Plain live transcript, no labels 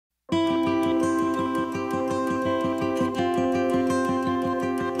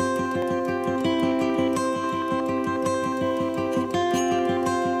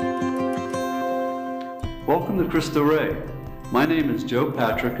Welcome to Cristo Rey. My name is Joe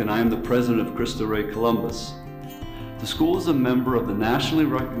Patrick and I am the president of Cristo Rey Columbus. The school is a member of the nationally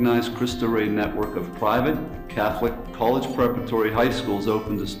recognized Cristo Rey network of private, Catholic, college preparatory high schools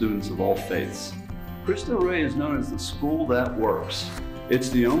open to students of all faiths. Cristo Rey is known as the school that works. It's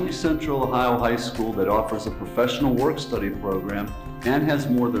the only Central Ohio high school that offers a professional work-study program and has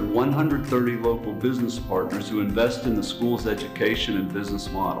more than 130 local business partners who invest in the school's education and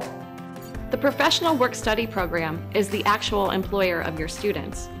business model. The Professional Work-Study program is the actual employer of your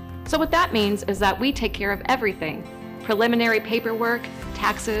students. So what that means is that we take care of everything: preliminary paperwork,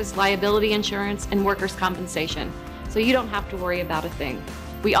 taxes, liability insurance, and workers' compensation, so you don't have to worry about a thing.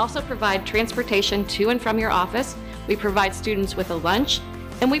 We also provide transportation to and from your office, we provide students with a lunch,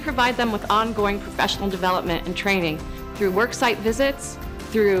 and we provide them with ongoing professional development and training through worksite visits,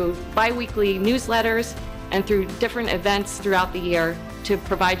 through bi-weekly newsletters, and through different events throughout the year to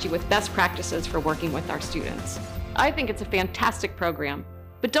provide you with best practices for working with our students. I think it's a fantastic program,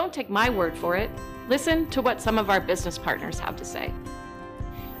 but don't take my word for it. Listen to what some of our business partners have to say.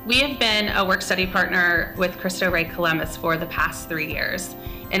 We have been a work-study partner with Cristo Rey Columbus for the past 3 years,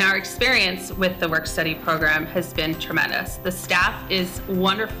 and our experience with the work-study program has been tremendous. The staff is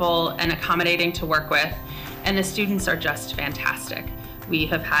wonderful and accommodating to work with, and the students are just fantastic. We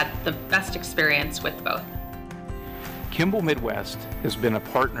have had the best experience with both. Kimball Midwest has been a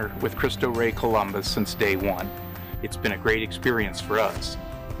partner with Cristo Rey Columbus since day one. It's been a great experience for us.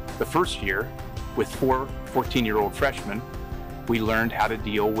 The first year, with 4 14-year-old freshmen, we learned how to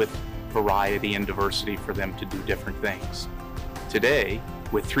deal with variety and diversity for them to do different things. Today,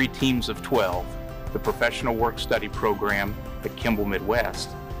 with 3 teams of 12, the Professional Work-Study program at Kimball Midwest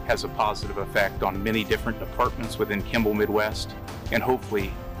has a positive effect on many different departments within Kimball Midwest and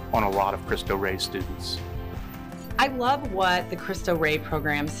hopefully on a lot of Cristo Rey students. I love what the Cristo Rey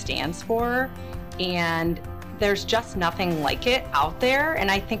program stands for, and there's just nothing like it out there, and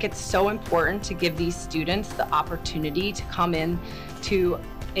I think it's so important to give these students the opportunity to come in to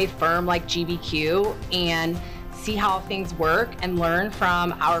a firm like GBQ and see how things work and learn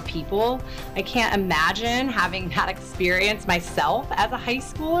from our people. I can't imagine having that experience myself as a high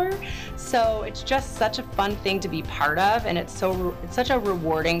schooler, so it's just such a fun thing to be part of, and it's such a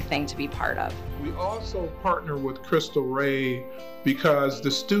rewarding thing to be part of. We also partner with Cristo Rey because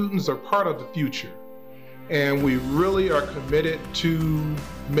the students are part of the future. And we really are committed to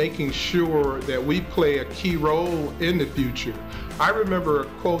making sure that we play a key role in the future. I remember a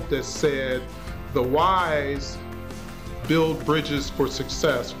quote that said, "The wise build bridges for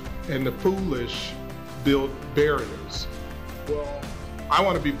success and the foolish build barriers." Well, I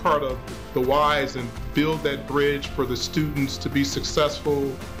want to be part of the wise and build that bridge for the students to be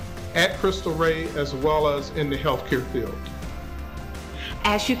successful at Cristo Rey as well as in the healthcare field.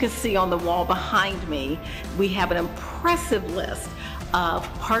 As you can see on the wall behind me, we have an impressive list of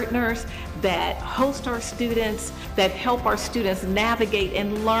partners that host our students, that help our students navigate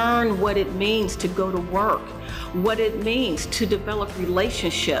and learn what it means to go to work, what it means to develop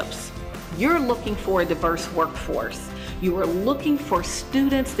relationships. You're looking for a diverse workforce. You are looking for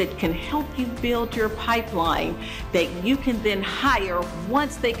students that can help you build your pipeline that you can then hire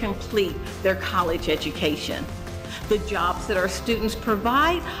once they complete their college education. The jobs that our students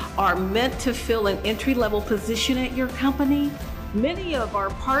provide are meant to fill an entry-level position at your company. Many of our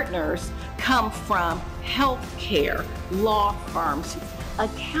partners come from healthcare, law firms,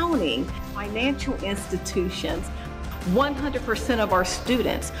 accounting, financial institutions. 100% of our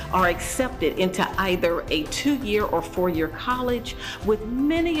students are accepted into either a 2-year or 4-year college, with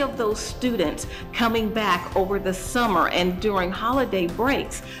many of those students coming back over the summer and during holiday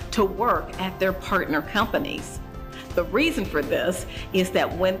breaks to work at their partner companies. The reason for this is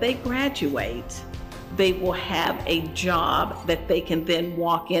that when they graduate, they will have a job that they can then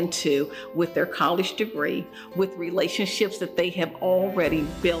walk into with their college degree, with relationships that they have already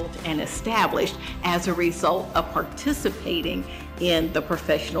built and established as a result of participating in the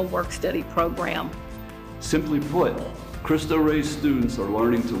Professional Work-Study program. Simply put, Cristo Rey students are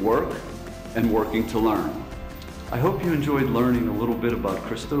learning to work and working to learn. I hope you enjoyed learning a little bit about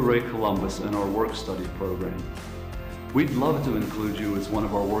Cristo Rey Columbus and our work-study program. We'd love to include you as one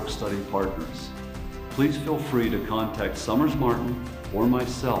of our work-study partners. Please feel free to contact Summers Martin or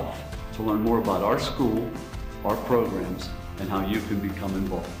myself to learn more about our school, our programs, and how you can become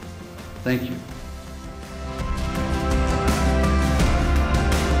involved. Thank you.